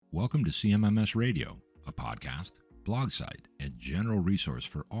Welcome to CMMS Radio, a podcast, blog site, and general resource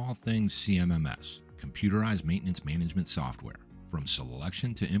for all things CMMS, computerized maintenance management software, from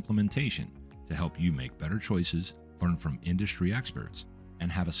selection to implementation to help you make better choices, learn from industry experts, and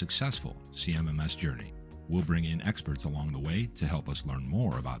have a successful CMMS journey. We'll bring in experts along the way to help us learn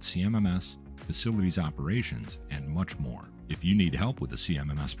more about CMMS, facilities operations, and much more. If you need help with the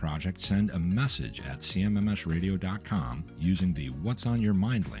CMMS project, send a message at cmmsradio.com using the What's on Your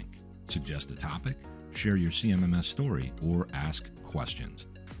Mind link. Suggest a topic, share your CMMS story, or ask questions.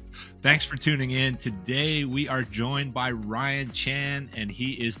 Thanks for tuning in. Today, we are joined by Ryan Chan, and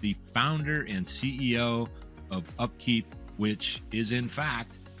he is the founder and CEO of UpKeep, which is, in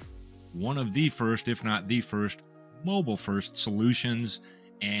fact, one of the first, if not the first, mobile-first solutions.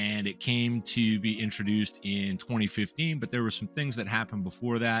 And it came to be introduced in 2015, but there were some things that happened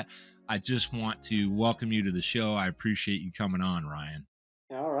before that. I just want to welcome you to the show. I appreciate you coming on, Ryan.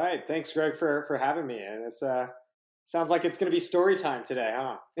 All right. Thanks, Greg, for having me. And it's sounds like it's going to be story time today,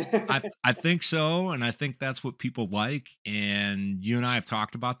 huh? I think so, and I think that's what people like. And you and I have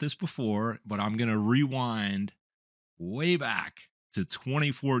talked about this before, but I'm going to rewind way back to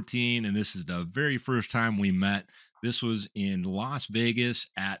 2014, and this is the very first time we met. This was in Las Vegas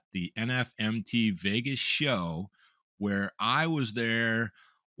at the NFMT Vegas show, where I was there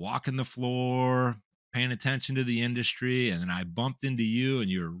walking the floor, paying attention to the industry, and then I bumped into you, and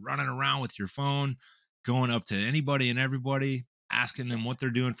you were running around with your phone, going up to anybody and everybody, asking them what they're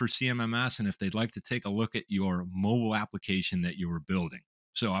doing for CMMS and if they'd like to take a look at your mobile application that you were building.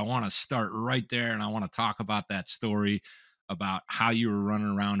 So I want to start right there, and I want to talk about that story, about how you were running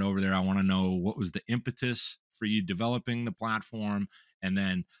around over there. I want to know what was the impetus for you developing the platform, and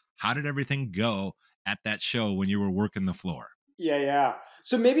then how did everything go at that show when you were working the floor? Yeah.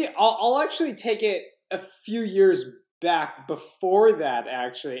 So maybe I'll actually take it a few years back before that,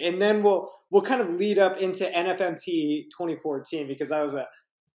 actually, and then we'll kind of lead up into NFMT 2014, because that was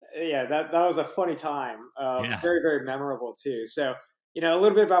that was a funny time, very, very memorable too. So a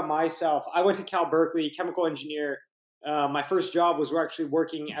little bit about myself. I went to Cal Berkeley, chemical engineer. My first job was actually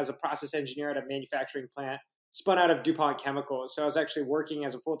working as a process engineer at a manufacturing plant, spun out of DuPont Chemicals. So I was actually working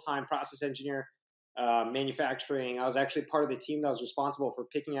as a full-time process engineer, manufacturing. I was actually part of the team that was responsible for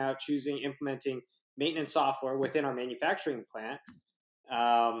picking out, choosing, implementing maintenance software within our manufacturing plant.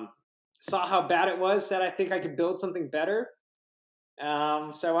 Saw how bad it was, said I think I could build something better. So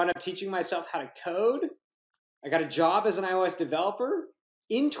I wound up teaching myself how to code. I got a job as an iOS developer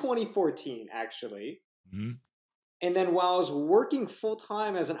in 2014, actually. Mm-hmm. And then while I was working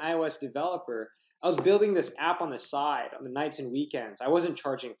full-time as an iOS developer, I was building this app on the side on the nights and weekends. I wasn't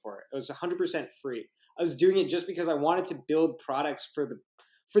charging for it. It was 100% free. I was doing it just because I wanted to build products for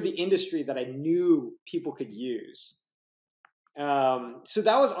the industry that I knew people could use. So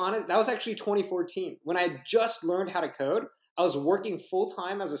that was on it. That was actually 2014. When I had just learned how to code, I was working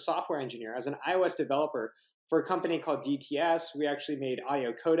full-time as a software engineer, as an iOS developer for a company called DTS. We actually made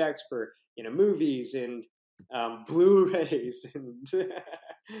audio codecs for movies and Blu-rays and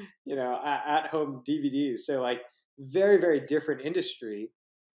at-home DVDs. So like very, very different industry.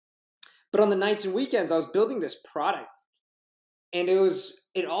 But on the nights and weekends, I was building this product, and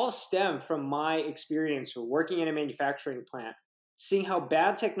it all stemmed from my experience working in a manufacturing plant, seeing how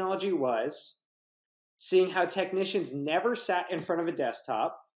bad technology was, seeing how technicians never sat in front of a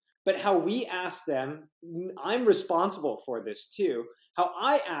desktop, but how we asked them, I'm responsible for this too, how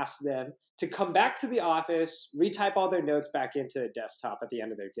I asked them to come back to the office, retype all their notes back into a desktop at the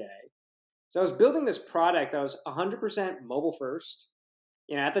end of their day. So I was building this product that was 100% mobile first.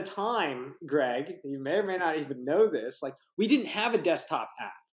 At the time, Greg, you may or may not even know this, like we didn't have a desktop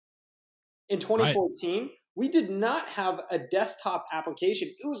app. In 2014, we did not have a desktop application.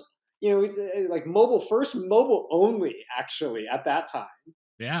 It was, like mobile first, mobile only, actually, at that time.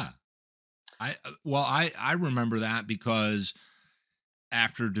 Yeah. I remember that because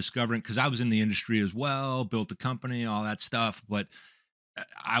after discovering, because I was in the industry as well, built a company, all that stuff, but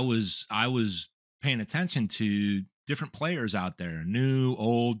I was paying attention to different players out there, new,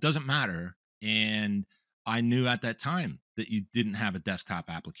 old, doesn't matter. And I knew at that time that you didn't have a desktop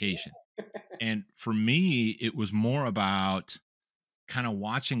application. And for me, it was more about kind of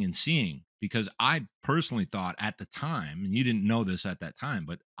watching and seeing, because I personally thought at the time, and you didn't know this at that time,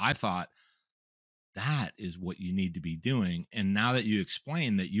 but I thought that is what you need to be doing. And now that you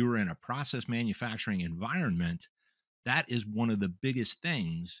explain that you were in a process manufacturing environment, that is one of the biggest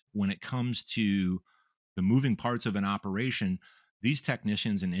things when it comes to the moving parts of an operation. These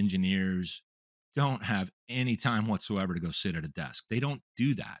technicians and engineers don't have any time whatsoever to go sit at a desk. They don't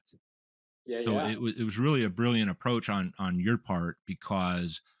do that. It was really a brilliant approach on your part,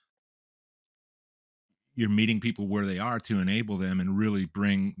 because you're meeting people where they are to enable them and really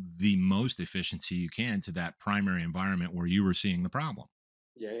bring the most efficiency you can to that primary environment where you were seeing the problem.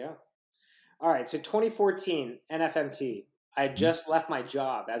 Yeah, yeah. All right. So 2014, NFMT. I had Mhm. just left my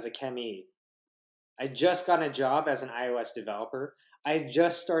job as a ChemE. I just got a job as an iOS developer. I had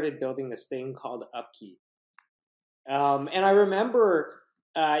just started building this thing called UpKeep. And I remember,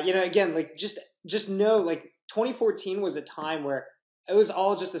 again, like just know, like 2014 was a time where it was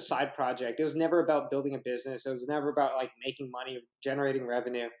all just a side project. It was never about building a business. It was never about like making money, generating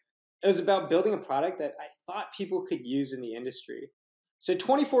revenue. It was about building a product that I thought people could use in the industry. So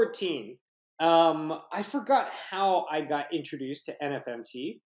 2014, I forgot how I got introduced to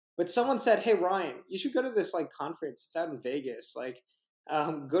NFMT, but someone said, "Hey Ryan, you should go to this like conference. It's out in Vegas. Like,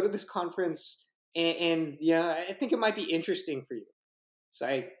 go to this conference." And yeah, I think it might be interesting for you. So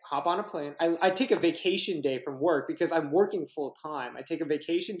I hop on a plane. I take a vacation day from work because I'm working full time. I take a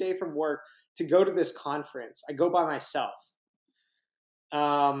vacation day from work to go to this conference. I go by myself.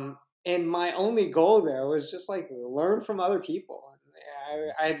 And my only goal there was just like learn from other people.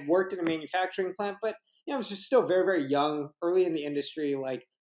 I had worked in a manufacturing plant, but I was just still very, very young, early in the industry. Like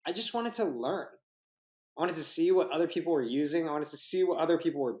I just wanted to learn. I wanted to see what other people were using. I wanted to see what other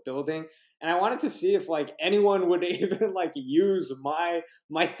people were building, and I wanted to see if like anyone would even like use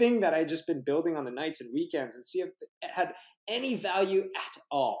my thing that I just been building on the nights and weekends, and see if it had any value at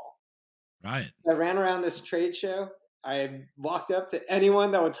all. Right. I ran around this trade show. I walked up to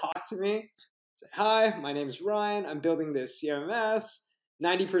anyone that would talk to me. Say, "Hi, my name is Ryan. I'm building this CMS."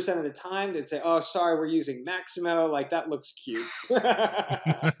 90% of the time, they'd say, "Oh, sorry, we're using Maximo. Like that looks cute."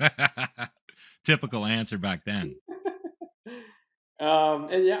 Typical answer back then.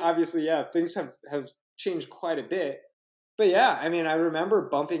 And yeah, obviously, yeah, things have changed quite a bit. But yeah, I mean, I remember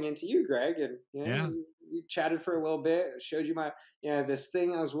bumping into you, Greg, and Yeah. we chatted for a little bit. I showed you my, this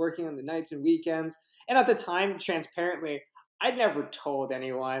thing I was working on the nights and weekends. And at the time, transparently, I'd never told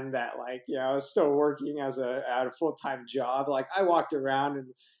anyone that, like, I was still working as at a full time job. Like, I walked around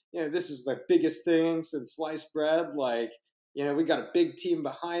and, this is the biggest thing since sliced bread. Like, we got a big team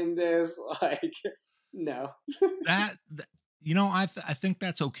behind this. Like, no. That I think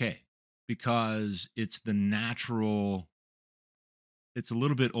that's okay because it's the natural. It's a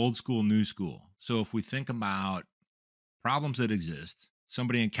little bit old school, new school. So if we think about problems that exist,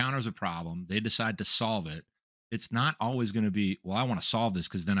 somebody encounters a problem, they decide to solve it. It's not always going to be, well, I want to solve this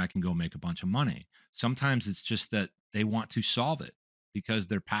because then I can go make a bunch of money. Sometimes it's just that they want to solve it because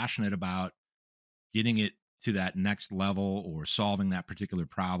they're passionate about getting it to that next level or solving that particular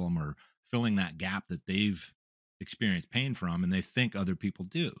problem or filling that gap that they've experienced pain from and they think other people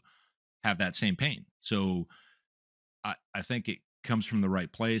do have that same pain. So I think it comes from the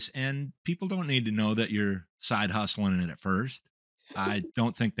right place and people don't need to know that you're side hustling it at first. I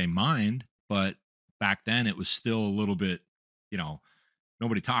don't think they mind, but back then it was still a little bit, you know,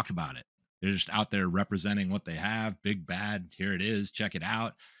 nobody talked about it. They're just out there representing what they have. Big bad, here it is. Check it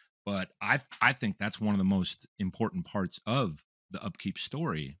out. But I think that's one of the most important parts of the UpKeep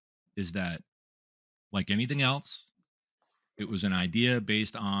story is that, like anything else, it was an idea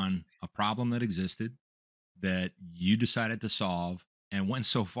based on a problem that existed that you decided to solve and went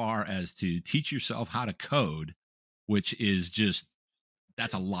so far as to teach yourself how to code, which is just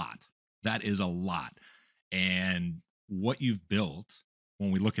that's a lot. That is a lot. And what you've built when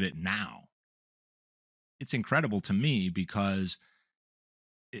we look at it now, it's incredible to me because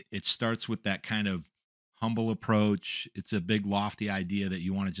it starts with that kind of humble approach. It's a big lofty idea that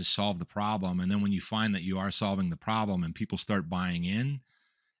you want to just solve the problem, and then when you find that you are solving the problem and people start buying in,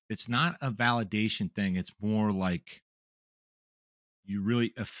 it's not a validation thing. It's more like you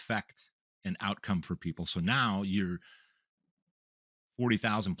really affect an outcome for people. So now you're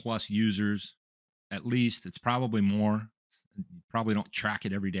 40,000 plus users at least. It's probably more. You probably don't track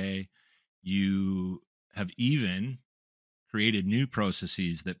it every day. You have even created new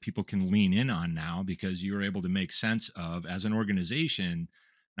processes that people can lean in on now because you're able to make sense of as an organization,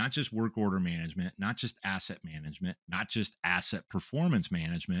 not just work order management, not just asset management, not just asset performance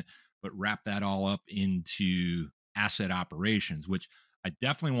management, but wrap that all up into asset operations, which I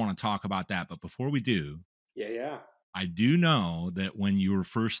definitely want to talk about that. But before we do, Yeah, yeah. I do know that when you were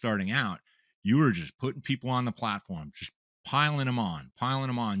first starting out, you were just putting people on the platform, just piling them on, piling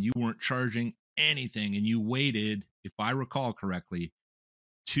them on. You weren't charging anything. And you waited, if I recall correctly,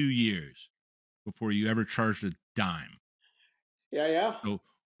 2 years before you ever charged a dime. Yeah, yeah. So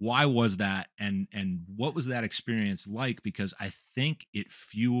why was that? And what was that experience like? Because I think it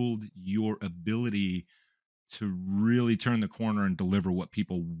fueled your ability to really turn the corner and deliver what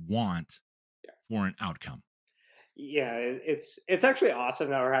people want for an outcome. Yeah, it's actually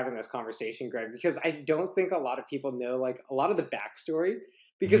awesome that we're having this conversation, Greg, because I don't think a lot of people know like a lot of the backstory.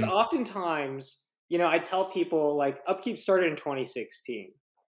 Because Hmm. oftentimes, I tell people like Upkeep started in 2016.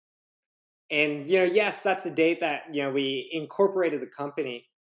 And yes, that's the date that we incorporated the company.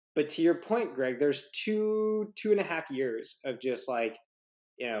 But to your point, Greg, there's 2.5 years of just like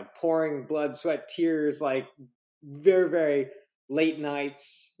pouring blood, sweat, tears, like very, very late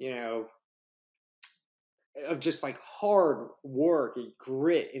nights, of just like hard work and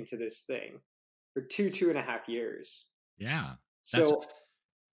grit into this thing for 2.5 years. Yeah, that's So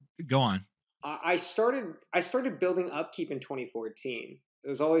go on. I started building Upkeep in 2014. It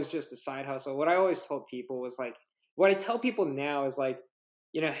was always just a side hustle. What I always told people was like, what I tell people now is like,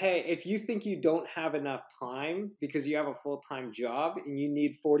 hey, if you think you don't have enough time because you have a full-time job and you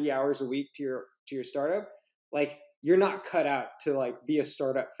need 40 hours a week to your startup, like you're not cut out to like be a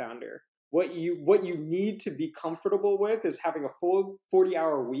startup founder. What you need to be comfortable with is having a full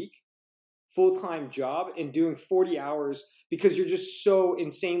 40-hour week, full-time job, and doing 40 hours because you're just so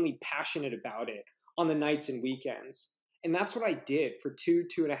insanely passionate about it on the nights and weekends. And that's what I did for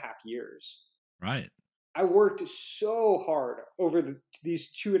 2.5 years. Right. I worked so hard over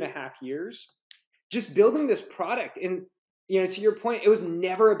these 2.5 years just building this product. And to your point, it was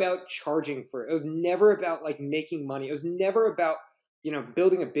never about charging for it. It was never about like making money. It was never about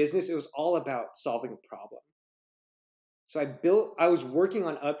building a business. It was all about solving a problem. So I was working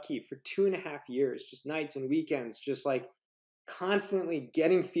on Upkeep for 2.5 years, just nights and weekends, just like constantly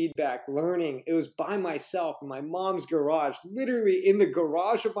getting feedback, learning. It was by myself in my mom's garage, literally in the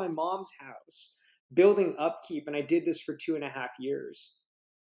garage of my mom's house, building Upkeep. And I did this for 2.5 years.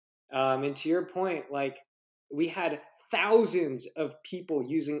 And to your point, like we had thousands of people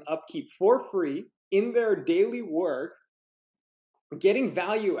using Upkeep for free in their daily work, getting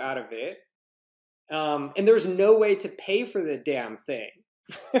value out of it. And there's no way to pay for the damn thing.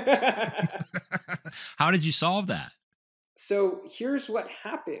 How did you solve that? So here's what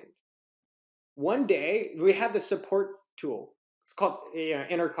happened. One day we had the support tool. It's called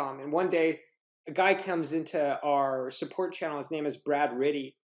Intercom. And one day a guy comes into our support channel. His name is Brad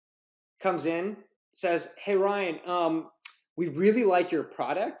Ritty. Comes in, says, "Hey Ryan, we really like your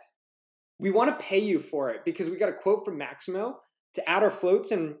product. We want to pay you for it because we got a quote from Maximo to add our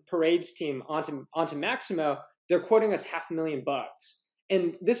floats and parades team onto Maximo. They're quoting us $500,000,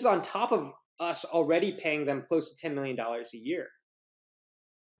 and this is on top of us already paying them close to $10 million a year."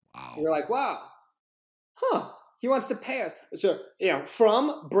 Wow. We're like, wow, huh? He wants to pay us. So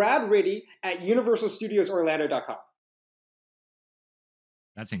from Brad Ritty at UniversalStudiosOrlando.com.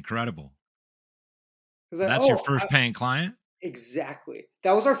 That's incredible. He's like, That's your oh, first paying client? exactly.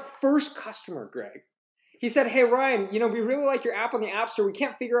 That was our first customer, Greg. He said, "Hey Ryan, we really like your app on the App Store. We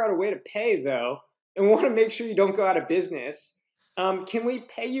can't figure out a way to pay though, and we want to make sure you don't go out of business. Can we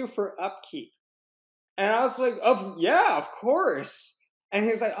pay you for Upkeep?" And I was like, yeah, of course." And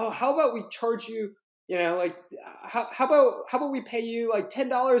he's like, "Oh, how about we charge you, like how about we pay you like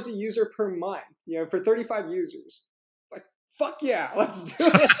 $10 a user per month, for 35 users?" Like, fuck yeah, let's do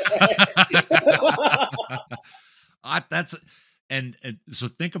it. That's and so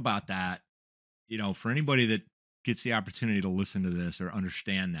think about that. For anybody that gets the opportunity to listen to this or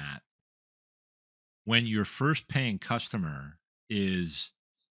understand that, when your first paying customer is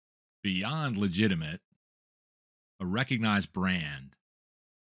beyond legitimate, a recognized brand,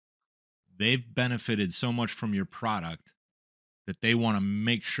 they've benefited so much from your product that they want to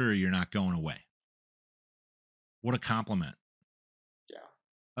make sure you're not going away. What a compliment.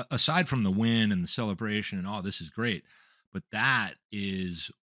 Yeah. Aside from the win and the celebration and all, this is great, but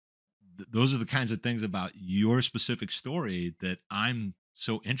those are the kinds of things about your specific story that I'm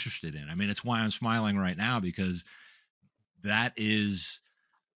so interested in. I mean, it's why I'm smiling right now, because that is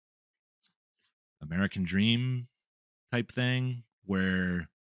American dream type thing where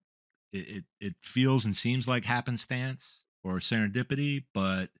it feels and seems like happenstance or serendipity,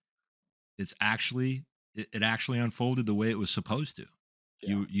 but it actually unfolded the way it was supposed to.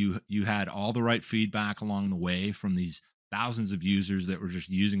 Yeah. You had all the right feedback along the way from these thousands of users that were just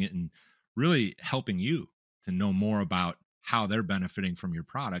using it and really helping you to know more about how they're benefiting from your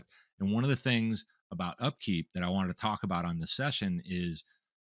product. And one of the things about Upkeep that I wanted to talk about on this session is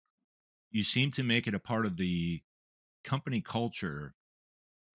you seem to make it a part of the company culture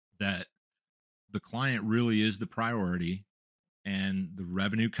that the client really is the priority and the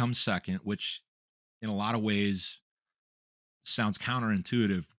revenue comes second, which in a lot of ways sounds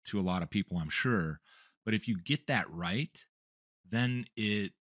counterintuitive to a lot of people, I'm sure. But if you get that right, then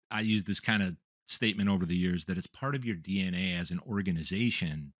I use this kind of statement over the years that it's part of your DNA as an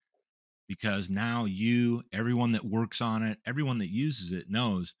organization because now everyone that works on it, everyone that uses it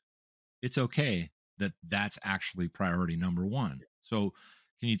knows it's okay that that's actually priority number one. So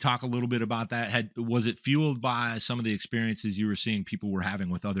can you talk a little bit about that? Was it fueled by some of the experiences you were seeing people were having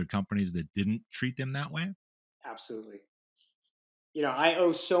with other companies that didn't treat them that way? Absolutely. I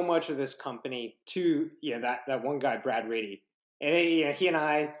owe so much of this company to that one guy, Brad Rady, and he and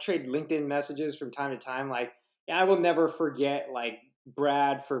I trade LinkedIn messages from time to time. Like, I will never forget like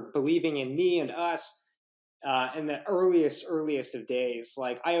Brad for believing in me and us in the earliest of days.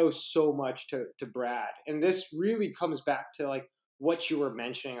 Like, I owe so much to Brad, and this really comes back to like what you were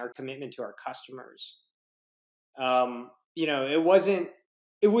mentioning, our commitment to our customers. It wasn't.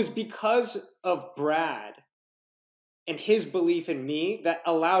 It was because of Brad and his belief in me that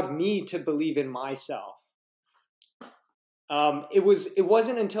allowed me to believe in myself. It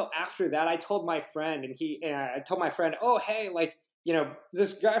wasn't until after that I told my friend, I told my friend, oh hey, like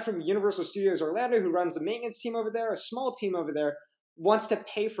this guy from Universal Studios Orlando who runs the maintenance team over there, a small team over there, wants to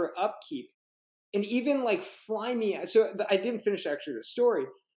pay for upkeep and even like fly me. So I didn't finish actually the story.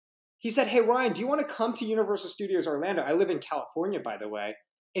 He said, hey Ryan, do you want to come to Universal Studios Orlando? I live in California, by the way,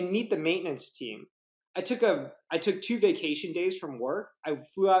 and meet the maintenance team. I took 2 vacation days from work. I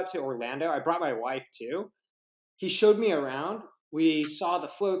flew out to Orlando. I brought my wife too. He showed me around. We saw the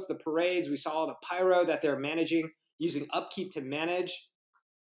floats, the parades. We saw all the pyro that they're managing, using Upkeep to manage.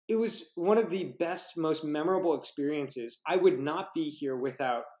 It was one of the best, most memorable experiences. I would not be here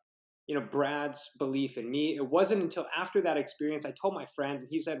without, Brad's belief in me. It wasn't until after that experience I told my friend, and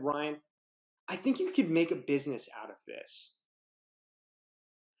he said, Ryan, I think you could make a business out of this.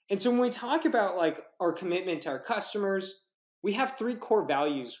 And so when we talk about like our commitment to our customers, we have 3 core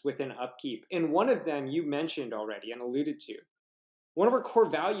values within Upkeep. And one of them you mentioned already and alluded to. One of our core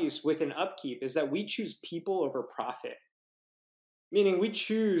values within Upkeep is that we choose people over profit. Meaning we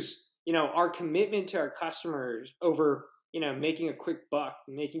choose, our commitment to our customers over, making a quick buck,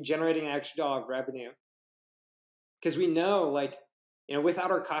 generating an extra dollar of revenue. Because we know, like,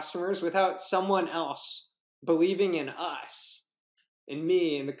 without our customers, without someone else believing in us, in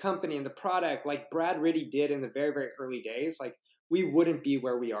me, in the company, in the product, like Brad Riddy did in the very, very early days, like we wouldn't be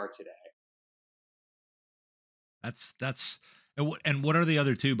where we are today. That's and what are the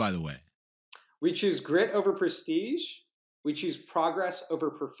other two, by the way? We choose grit over prestige. We choose progress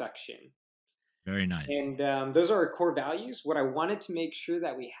over perfection. Very nice. And those are our core values. What I wanted to make sure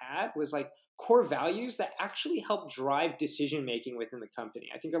that we had was like core values that actually help drive decision making within the company.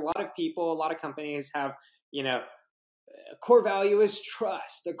 I think a lot of companies have, a core value is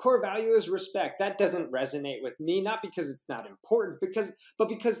trust. A core value is respect. That doesn't resonate with me, not because it's not important, but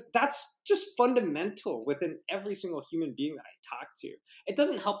because that's just fundamental within every single human being that I talk to. It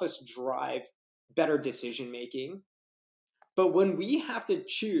doesn't help us drive better decision making. But when we have to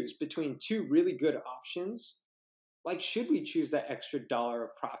choose between 2 really good options, like should we choose that extra dollar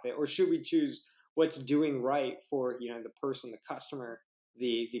of profit, or should we choose what's doing right for the person, the customer,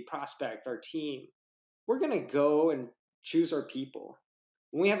 the prospect, our team? We're going to go and choose our people.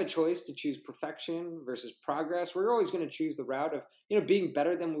 When we have a choice to choose perfection versus progress, we're always going to choose the route of being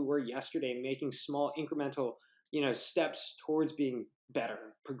better than we were yesterday, making small incremental steps towards being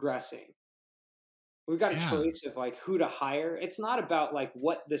better, progressing. We've got a choice of like who to hire. It's not about like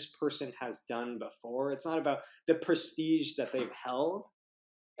what this person has done before. It's not about the prestige that they've held.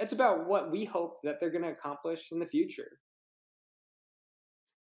 It's about what we hope that they're going to accomplish in the future.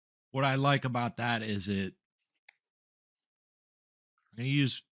 What I like about that is I'm going to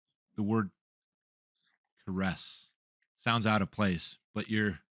use the word caress. Sounds out of place, but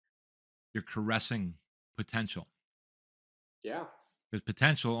you're caressing potential. Yeah. Because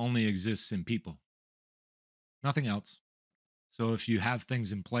potential only exists in people. Nothing else. So if you have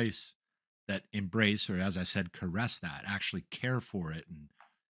things in place that embrace, or as I said, caress that, actually care for it and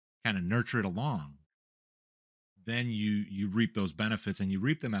kind of nurture it along, then you reap those benefits, and you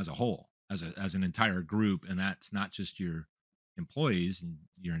reap them as a whole, as an entire group. And that's not just your employees and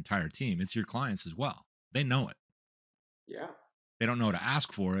your entire team, it's your clients as well. They know it. Yeah. They don't know to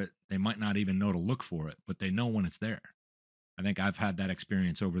ask for it. They might not even know to look for it, but they know when it's there. I think I've had that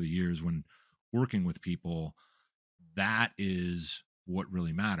experience over the years when working with people. That is what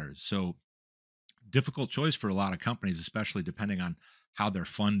really matters. So difficult choice for a lot of companies, especially depending on how they're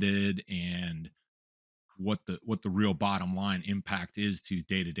funded and what the real bottom line impact is to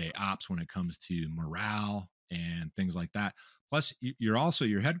day-to-day ops when it comes to morale and things like that. Plus, you're also,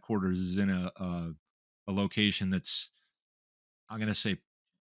 your headquarters is in a location that's, I'm going to say,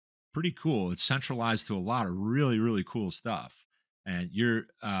 pretty cool. It's centralized to a lot of really, really cool stuff. And you're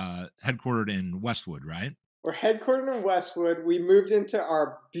headquartered in Westwood, right? We're headquartered in Westwood. We moved into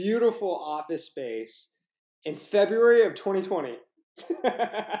our beautiful office space in February of 2020.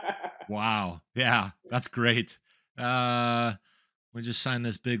 Wow. Yeah, that's great. We just signed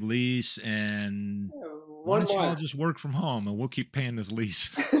this big lease, and why One don't you all month. just work from home and we'll keep paying this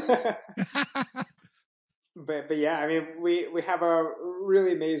lease? But yeah, I mean, we have a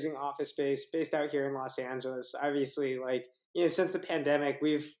really amazing office space based out here in Los Angeles. Obviously, like, since the pandemic,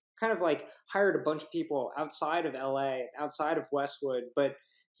 we've kind of like hired a bunch of people outside of LA, outside of Westwood, but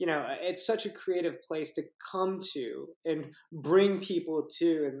it's such a creative place to come to and bring people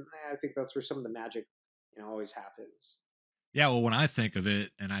to, and I think that's where some of the magic always happens. Yeah, well, when I think of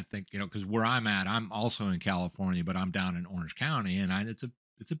it, and I think, because where I'm at, I'm also in California, but I'm down in Orange County, and it's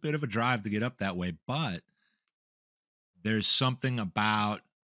a bit of a drive to get up that way, but there's something about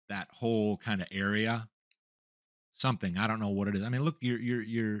that whole kind of area. Something, I don't know what it is. I mean, look,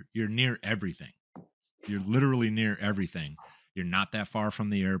 you're near everything. You're literally near everything. You're not that far from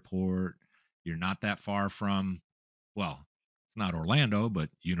the airport. You're not that far from, well, it's not Orlando, but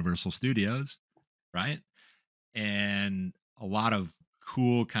Universal Studios, right? And a lot of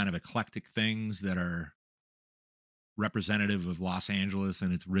cool kind of eclectic things that are representative of Los Angeles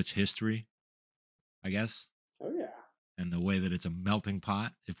and its rich history, I guess, Oh yeah. and the way that it's a melting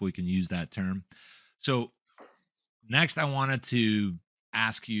pot, if we can use that term. So next, I wanted to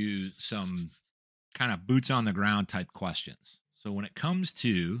ask you some kind of boots on the ground type questions. So when it comes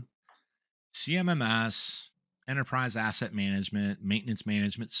to CMMS, enterprise asset management, maintenance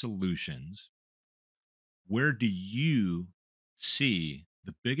management solutions, where do you see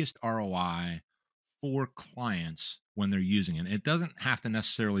the biggest ROI for clients when they're using it? It doesn't have to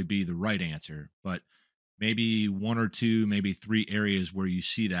necessarily be the right answer, but maybe one or two, maybe three areas where you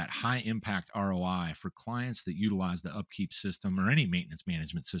see that high impact ROI for clients that utilize the UpKeep system or any maintenance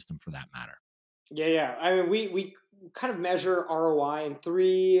management system for that matter. Yeah. I mean, we kind of measure ROI in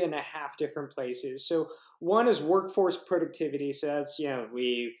 3.5 different places. So one is workforce productivity. So that's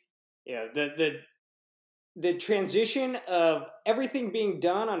the transition of everything being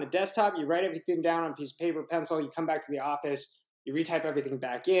done on a desktop. You write everything down on a piece of paper, pencil. You come back to the office. You retype everything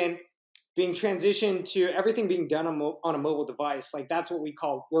back in. Being transitioned to everything being done on a mobile device. Like that's what we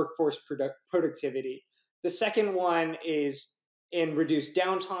call workforce productivity. The second one is in reduced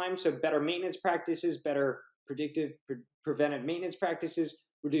downtime, so better maintenance practices, better predictive preventive maintenance practices,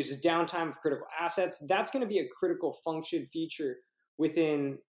 reduces downtime of critical assets. That's going to be a critical function feature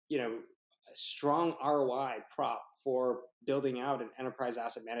within a strong ROI prop for building out an enterprise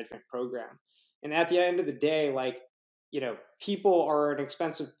asset management program. And at the end of the day, like, people are an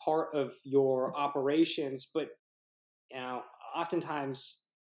expensive part of your operations, but oftentimes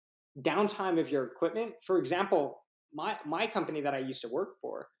downtime of your equipment. For example, my company that I used to work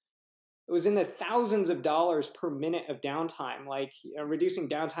for, it was in the thousands of dollars per minute of downtime. Like, reducing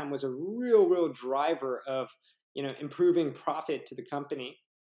downtime was a real driver of improving profit to the company.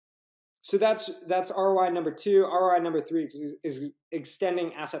 So that's ROI number two. ROI number three is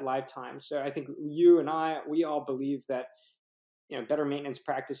extending asset lifetime. So I think you and we all believe that better maintenance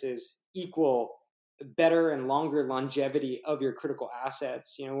practices equal better and longer longevity of your critical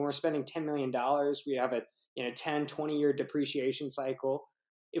assets. When we're spending $10 million, we have a 10, 20-year depreciation cycle.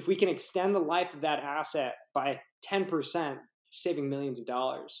 If we can extend the life of that asset by 10%, saving millions of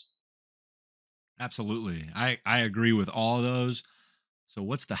dollars. Absolutely. I agree with all of those. So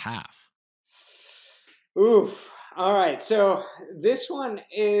what's the half? Oof. All right. So this one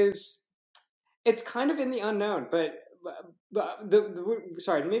it's kind of in the unknown, but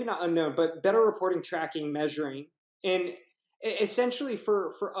sorry, maybe not unknown, but better reporting, tracking, measuring. And essentially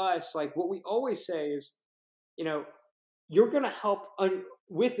for us, like what we always say is, you're going to help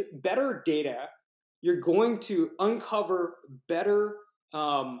with better data. You're going to uncover better,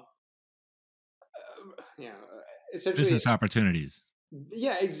 um, essentially, Business opportunities.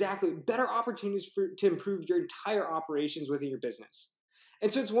 yeah, exactly. Better opportunities to improve your entire operations within your business.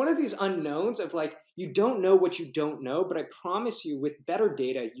 And so it's one of these unknowns of like, you don't know what you don't know, but I promise you with better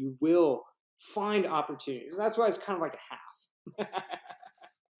data, you will find opportunities. That's why it's kind of like a half.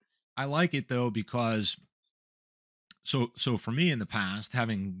 I like it though, because so for me in the past,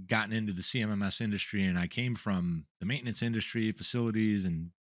 having gotten into the CMMS industry, and I came from the maintenance industry, facilities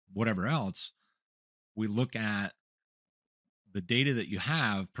and whatever else, we look at the data that you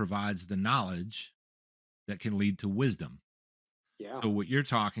have provides the knowledge that can lead to wisdom. Yeah. So what you're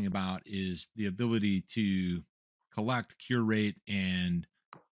talking about is the ability to collect, curate, and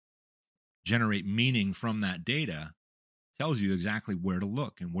generate meaning from that data tells you exactly where to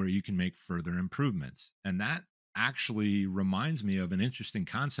look and where you can make further improvements. And that actually reminds me of an interesting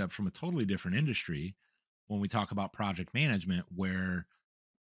concept from a totally different industry, when we talk about project management, where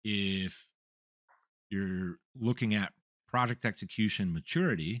if you're looking at project execution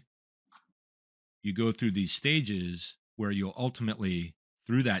maturity, you go through these stages where you'll ultimately,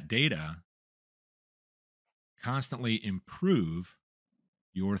 through that data, constantly improve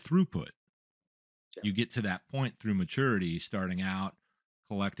your throughput. Yeah. You get to that point through maturity, starting out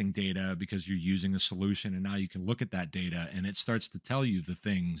collecting data because you're using a solution, and now you can look at that data and it starts to tell you the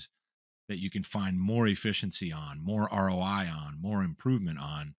things that you can find more efficiency on, more ROI on, more improvement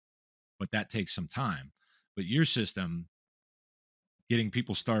on. But that takes some time. But your system, getting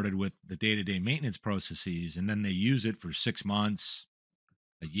people started with the day-to-day maintenance processes, and then they use it for 6 months,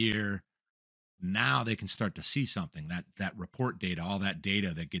 a year, now they can start to see something. That report data, all that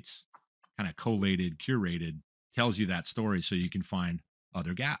data that gets kind of collated, curated, tells you that story so you can find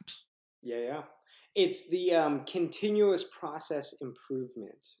other gaps. Yeah, yeah. It's the continuous process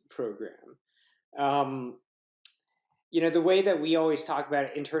improvement program. Um, the way that we always talk about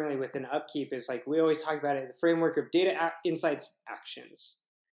it internally within UpKeep is like we always talk about it in the framework of data, insights, actions.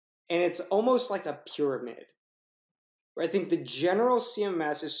 And it's almost like a pyramid, where I think the general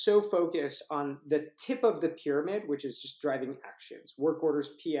CMS is so focused on the tip of the pyramid, which is just driving actions, work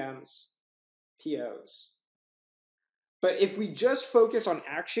orders, PMs, POs. But if we just focus on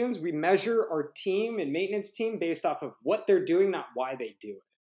actions, we measure our team and maintenance team based off of what they're doing, not why they do it.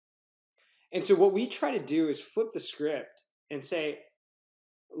 And so what we try to do is flip the script and say,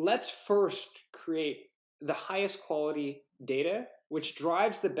 let's first create the highest quality data, which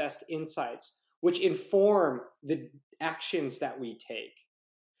drives the best insights, which inform the actions that we take.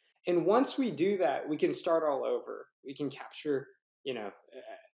 And once we do that, we can start all over. We can capture,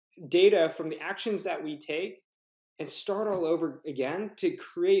 data from the actions that we take and start all over again to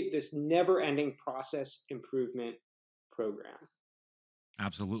create this never-ending process improvement program.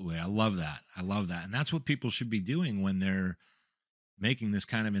 Absolutely. I love that. I love that. And that's what people should be doing when they're making this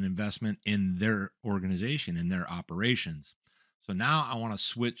kind of an investment in their organization, in their operations. So now I want to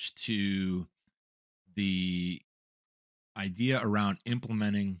switch to the idea around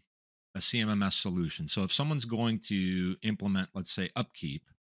implementing a CMMS solution. So if someone's going to implement, let's say, UpKeep,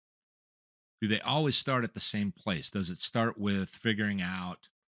 do they always start at the same place? Does it start with figuring out,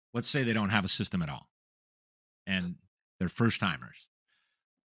 let's say they don't have a system at all and they're first timers?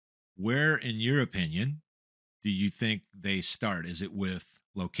 Where, in your opinion, do you think they start? Is it with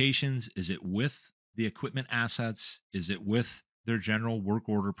locations? Is it with the equipment assets? Is it with their general work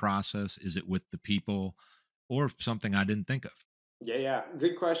order process? Is it with the people, or something I didn't think of? Yeah.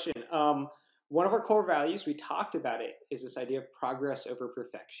 Good question. One of our core values, we talked about it, is this idea of progress over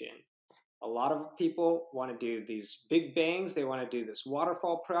perfection. A lot of people want to do these big bangs. They want to do this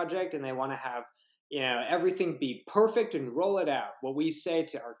waterfall project and they want to have, everything be perfect and roll it out. What we say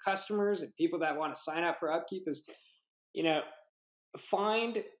to our customers and people that want to sign up for UpKeep is,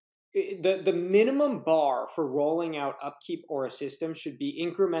 find the minimum bar for rolling out UpKeep or a system should be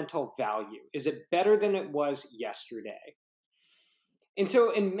incremental value. Is it better than it was yesterday? And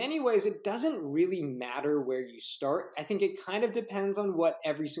so, in many ways, it doesn't really matter where you start. I think it kind of depends on what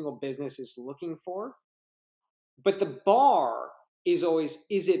every single business is looking for. But the bar is always,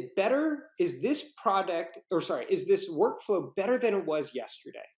 is it better? Is this is this workflow better than it was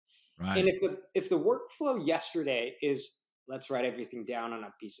yesterday? Right. And if the workflow yesterday is, let's write everything down on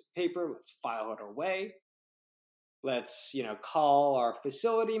a piece of paper, let's file it away, let's call our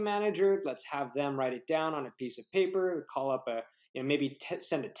facility manager, let's have them write it down on a piece of paper, call up maybe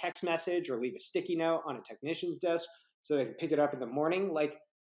send a text message or leave a sticky note on a technician's desk so they can pick it up in the morning. Like,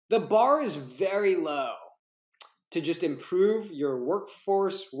 the bar is very low to just improve your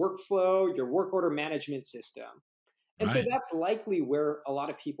workforce workflow, your work order management system. And so Right. that's likely where a lot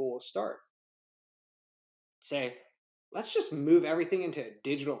of people will start. Say, let's just move everything into a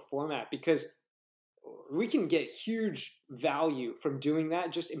digital format, because we can get huge value from doing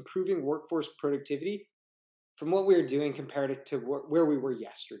that, just improving workforce productivity from what we were doing compared to where we were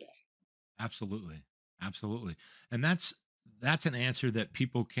yesterday. Absolutely. Absolutely. And that's an answer that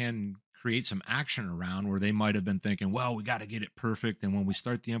people can create some action around, where they might have been thinking, well, we got to get it perfect, and when we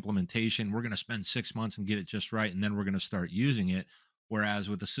start the implementation, we're going to spend 6 months and get it just right, and then we're going to start using it. Whereas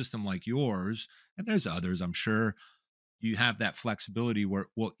with a system like yours, and there's others, I'm sure, you have that flexibility where,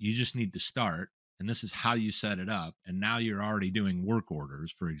 well, you just need to start, and this is how you set it up, and now you're already doing work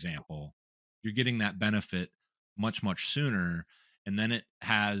orders, for example. You're getting that benefit much sooner. And then it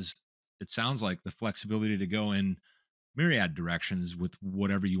sounds like, the flexibility to go in myriad directions with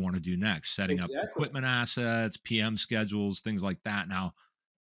whatever you want to do next, setting up Exactly. equipment assets, PM schedules, things like that. Now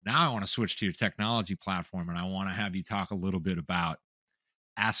I want to switch to your technology platform, and I want to have you talk a little bit about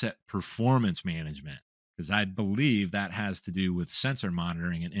asset performance management, because I believe that has to do with sensor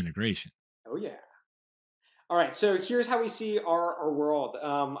monitoring and integration. Oh, yeah. All right, so here's how we see our world.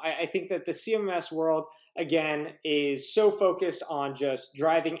 I think that the CMS world, again, is so focused on just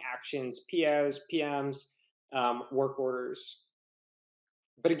driving actions, POs, PMs, work orders.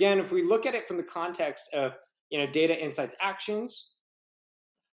 But again, if we look at it from the context of data insights actions,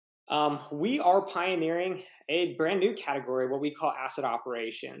 we are pioneering a brand new category, what we call asset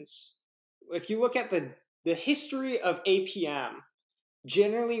operations. If you look at the history of APM,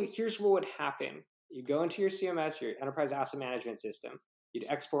 generally, here's what would happen. You go into your CMS, your enterprise asset management system, you'd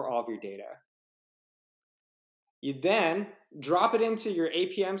export all of your data. You'd then drop it into your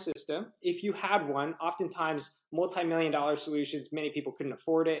APM system. If you had one, oftentimes multi-million-dollar solutions, many people couldn't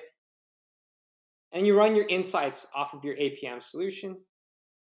afford it. And you run your insights off of your APM solution.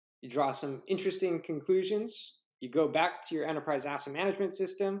 You draw some interesting conclusions. You go back to your enterprise asset management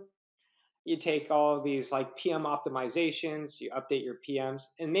system. You take all of these like PM optimizations, you update your PMs,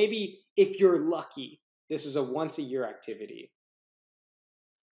 and maybe if you're lucky, this is a once a year activity.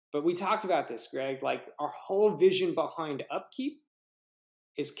 But we talked about this, Greg, like our whole vision behind UpKeep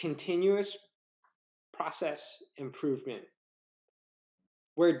is continuous process improvement,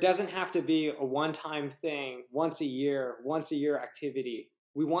 where it doesn't have to be a one-time thing, once a year activity.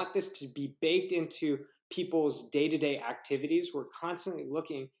 We want this to be baked into people's day-to-day activities. We're constantly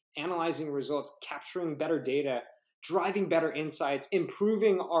looking, analyzing results, capturing better data, driving better insights,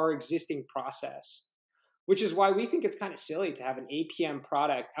 improving our existing process, which is why we think it's kind of silly to have an APM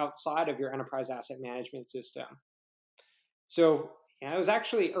product outside of your enterprise asset management system. So it was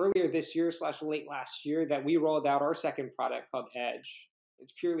actually earlier this year / late last year that we rolled out our second product called Edge.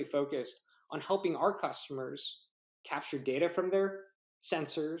 It's purely focused on helping our customers capture data from their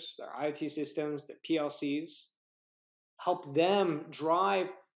sensors, their IoT systems, their PLCs, help them drive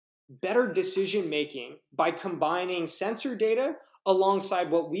better decision making by combining sensor data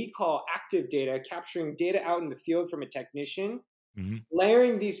alongside what we call active data, capturing data out in the field from a technician,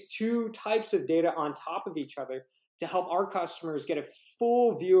 layering these two types of data on top of each other to help our customers get a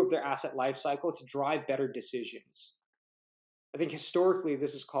full view of their asset lifecycle to drive better decisions. I think historically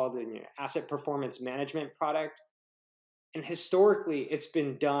this is called an asset performance management product. And historically, it's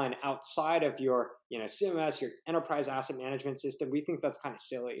been done outside of your CMS, your enterprise asset management system. We think that's kind of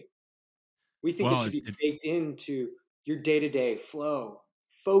silly. We think it should be baked into your day-to-day flow,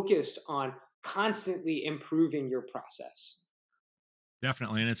 focused on constantly improving your process.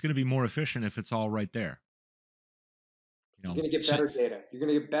 Definitely. And it's going to be more efficient if it's all right there. You're going to get better data. You're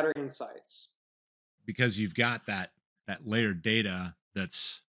going to get better insights. Because you've got that layered data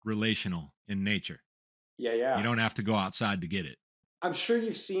that's relational in nature. Yeah. You don't have to go outside to get it. I'm sure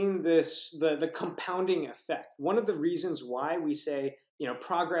you've seen this, the compounding effect. One of the reasons why we say,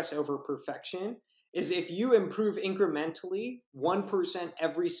 progress over perfection is if you improve incrementally 1%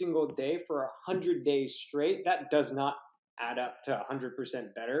 every single day for 100 days straight, that does not add up to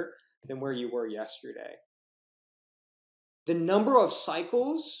 100% better than where you were yesterday. The number of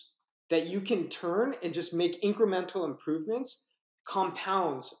cycles that you can turn and just make incremental improvements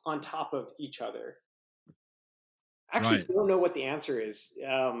compounds on top of each other. I actually don't know what the answer is.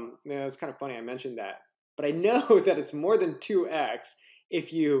 It's kind of funny I mentioned that. But I know that it's more than 2x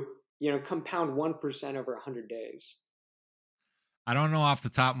if you compound 1% over 100 days. I don't know off the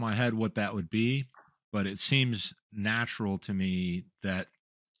top of my head what that would be, but it seems natural to me that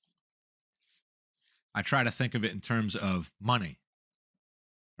I try to think of it in terms of money,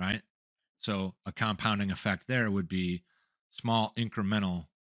 right? So a compounding effect there would be small incremental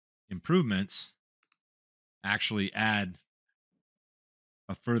improvements actually add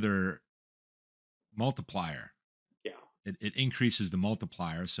a further multiplier. Yeah. It increases the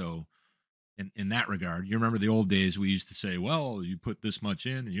multiplier. So in that regard, you remember the old days we used to say, well, you put this much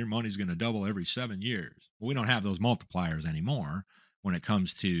in and your money's going to double every 7 years. Well, we don't have those multipliers anymore when it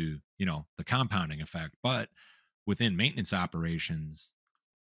comes to, the compounding effect. But within maintenance operations,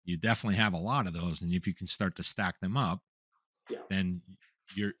 you definitely have a lot of those. And if you can start to stack them up, then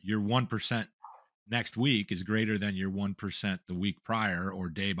your 1% next week is greater than your 1% the week prior or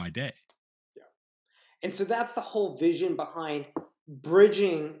day by day. Yeah. And so that's the whole vision behind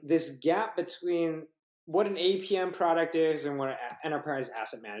bridging this gap between what an APM product is and what an enterprise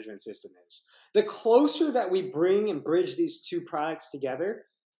asset management system is. The closer that we bring and bridge these two products together,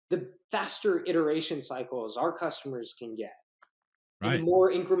 the faster iteration cycles our customers can get. Right. And the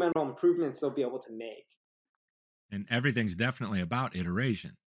more incremental improvements they'll be able to make. And everything's definitely about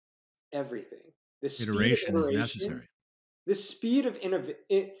iteration. Everything. The iteration is necessary. The speed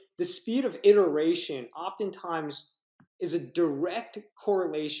of iteration oftentimes is a direct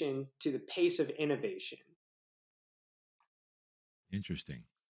correlation to the pace of innovation. Interesting.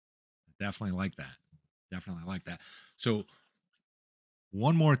 Definitely like that. Definitely like that. So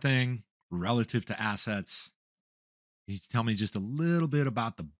one more thing relative to assets. Can you tell me just a little bit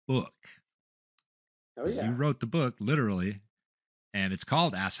about the book? Oh, 'Cause you yeah. wrote the book literally, and it's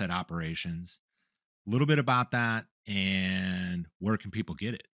called Asset Operations. A little bit about that, and where can people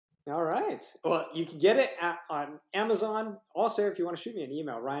get it? All right. Well, you can get it on Amazon. Also, if you want to shoot me an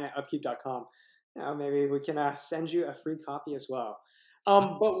email, ryan@upkeep.com, maybe we can send you a free copy as well.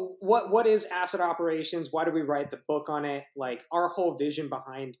 But what is asset operations? Why do we write the book on it? Like our whole vision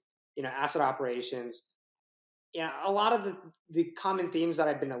behind asset operations. Yeah, a lot of the common themes that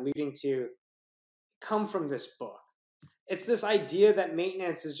I've been alluding to come from this book. It's this idea that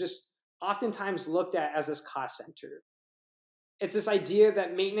maintenance is just oftentimes looked at as this cost center. It's this idea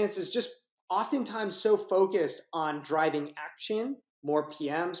that maintenance is just oftentimes so focused on driving action, more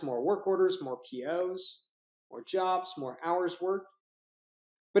PMs, more work orders, more POs, more jobs, more hours worked.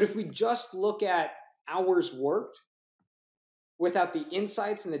 But if we just look at hours worked without the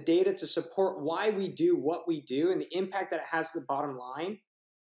insights and the data to support why we do what we do and the impact that it has to the bottom line,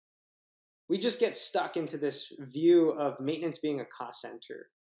 we just get stuck into this view of maintenance being a cost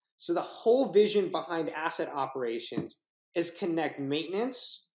center. So the whole vision behind asset operations is connect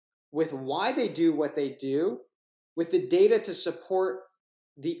maintenance with why they do what they do, with the data to support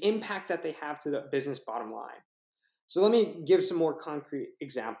the impact that they have to the business bottom line. So let me give some more concrete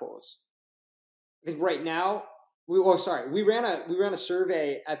examples. I think right now, we ran a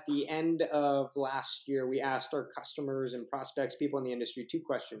survey at the end of last year. We asked our customers and prospects, people in the industry, two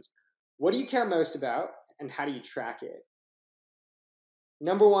questions. What do you care most about, and how do you track it?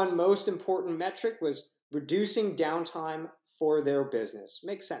 Number one most important metric was reducing downtime for their business.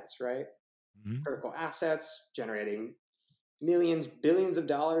 Makes sense, right? Mhm. Critical assets, generating millions, billions of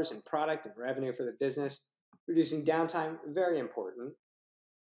dollars in product and revenue for the business. Reducing downtime, very important.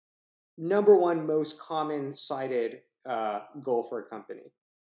 Number one most common cited goal for a company.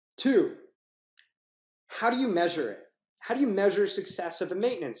 Two, how do you measure it? How do you measure success of a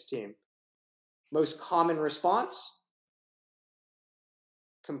maintenance team? Most common response,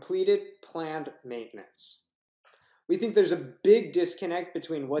 completed planned maintenance. We think there's a big disconnect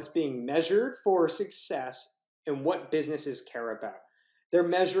between what's being measured for success and what businesses care about. They're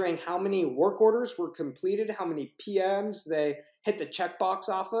measuring how many work orders were completed, how many PMs they hit the checkbox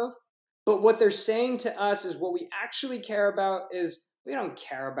off of. But what they're saying to us is what we actually care about is we don't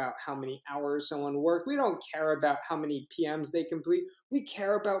care about how many hours someone worked. We don't care about how many PMs they complete. We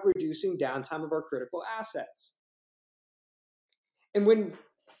care about reducing downtime of our critical assets. And when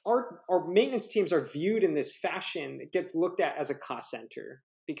our maintenance teams are viewed in this fashion, it gets looked at as a cost center.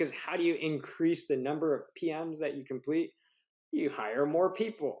 Because how do you increase the number of PMs that you complete? You hire more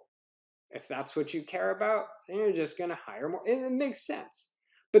people. If that's what you care about, then you're just going to hire more. And it makes sense.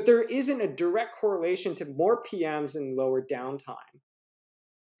 But there isn't a direct correlation to more PMs and lower downtime.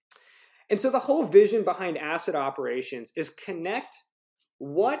 And so the whole vision behind asset operations is connect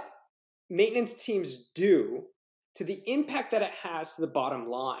what maintenance teams do to the impact that it has to the bottom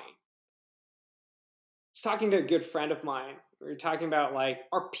line. I was talking to a good friend of mine. We were talking about like,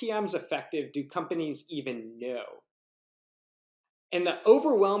 are PMs effective? Do companies even know? And the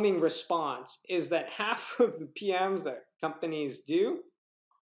overwhelming response is that half of the PMs that companies do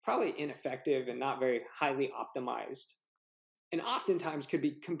probably ineffective and not very highly optimized. And oftentimes could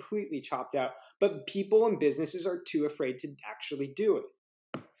be completely chopped out, but people and businesses are too afraid to actually do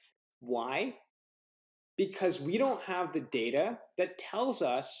it. Why? Because we don't have the data that tells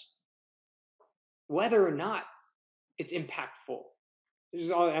us whether or not it's impactful.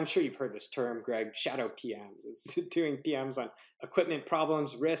 I'm sure you've heard this term, Greg, shadow PMs. It's doing PMs on equipment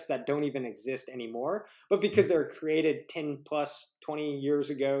problems, risks that don't even exist anymore, but because they're created 10 plus 20 years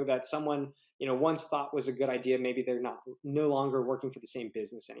ago that someone once thought was a good idea, maybe they're no longer working for the same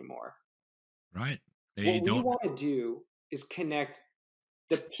business anymore. Right. They What we don't. want to do is connect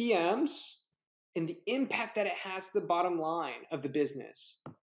the PMs and the impact that it has to the bottom line of the business.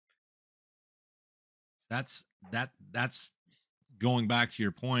 That's going back to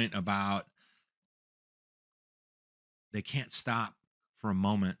your point about they can't stop for a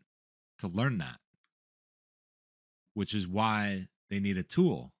moment to learn that, which is why they need a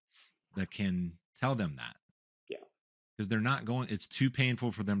tool that can tell them that. Yeah. Because they're not going, it's too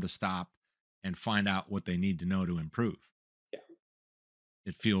painful for them to stop and find out what they need to know to improve. Yeah.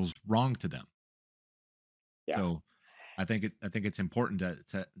 It feels wrong to them. Yeah. So I think it's important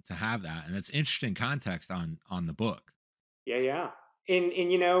to have that. And it's interesting context on the book. Yeah.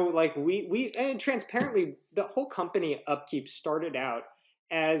 And like we and transparently, the whole company UpKeep started out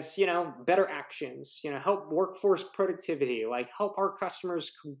as, better actions, help workforce productivity, like help our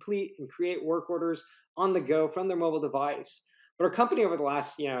customers complete and create work orders on the go from their mobile device. But our company over the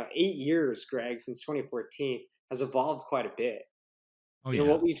last, 8 years, Greg, since 2014, has evolved quite a bit. Oh, yeah.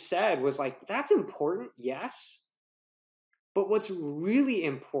 What we've said was like, that's important, yes. But what's really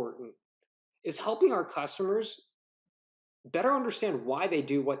important is helping our customers better understand why they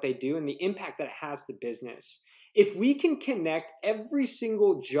do what they do and the impact that it has to business. If we can connect every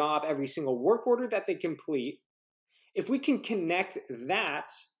single job, every single work order that they complete, if we can connect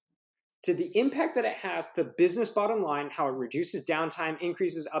that to the impact that it has to business bottom line, how it reduces downtime,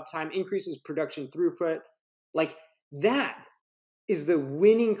 increases uptime, increases production throughput, like that is the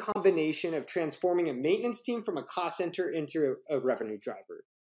winning combination of transforming a maintenance team from a cost center into a revenue driver.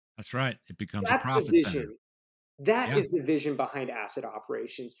 That's right. It becomes a That's the profit center. vision. That Yeah. is the vision behind asset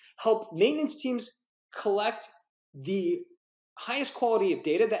operations. Help maintenance teams collect the highest quality of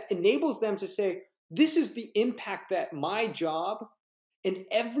data that enables them to say, this is the impact that my job and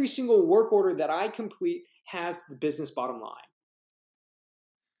every single work order that I complete has the business bottom line.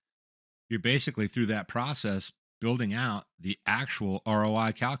 You're basically, through that process, building out the actual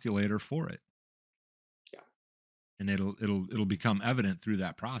ROI calculator for it. Yeah. And it'll become evident through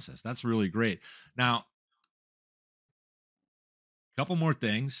that process. That's really great. Now, a couple more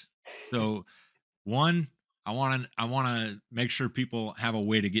things. So, one, I want to make sure people have a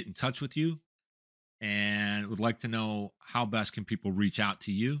way to get in touch with you, and would like to know how best can people reach out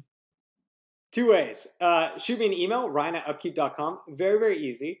to you. Two ways. Shoot me an email, ryan@upkeep.com. Very, very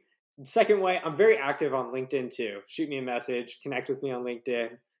easy. Second way, I'm very active on LinkedIn too. Shoot me a message, connect with me on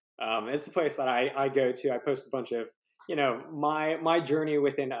LinkedIn. It's the place that I go to. I post a bunch of, my journey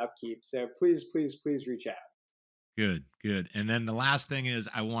within UpKeep. So please, please, please reach out. Good, good. And then the last thing is,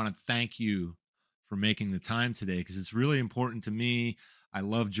 I want to thank you for making the time today, because it's really important to me. I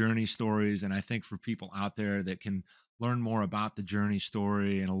love journey stories, and I think for people out there that can learn more about the journey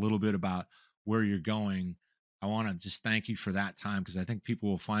story and a little bit about where you're going, I want to just thank you for that time, because I think people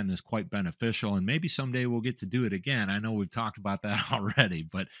will find this quite beneficial, and maybe someday we'll get to do it again. I know we've talked about that already,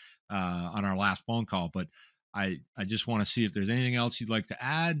 but on our last phone call, but I just want to see if there's anything else you'd like to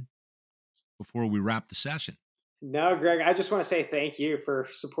add before we wrap the session. No, Greg, I just want to say thank you for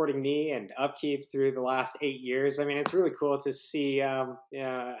supporting me and UpKeep through the last 8 years. I mean, it's really cool to see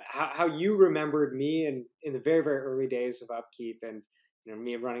how you remembered me in the very, very early days of UpKeep, and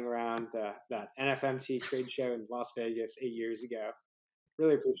me running around that NFMT trade show in Las Vegas 8 years ago.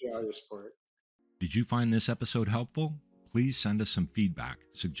 Really appreciate all your support. Did you find this episode helpful? Please send us some feedback,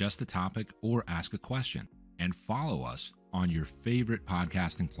 suggest a topic, or ask a question, and follow us on your favorite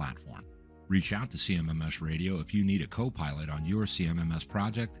podcasting platform. Reach out to CMMS Radio if you need a co-pilot on your CMMS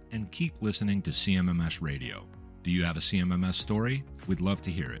project, and keep listening to CMMS Radio. Do you have a CMMS story? We'd love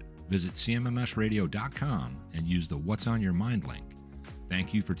to hear it. Visit cmmsradio.com and use the What's on Your Mind link.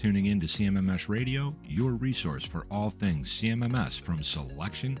 Thank you for tuning in to CMMS Radio, your resource for all things CMMS, from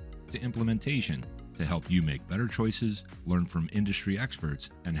selection to implementation, to help you make better choices, learn from industry experts,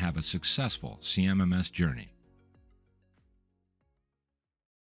 and have a successful CMMS journey.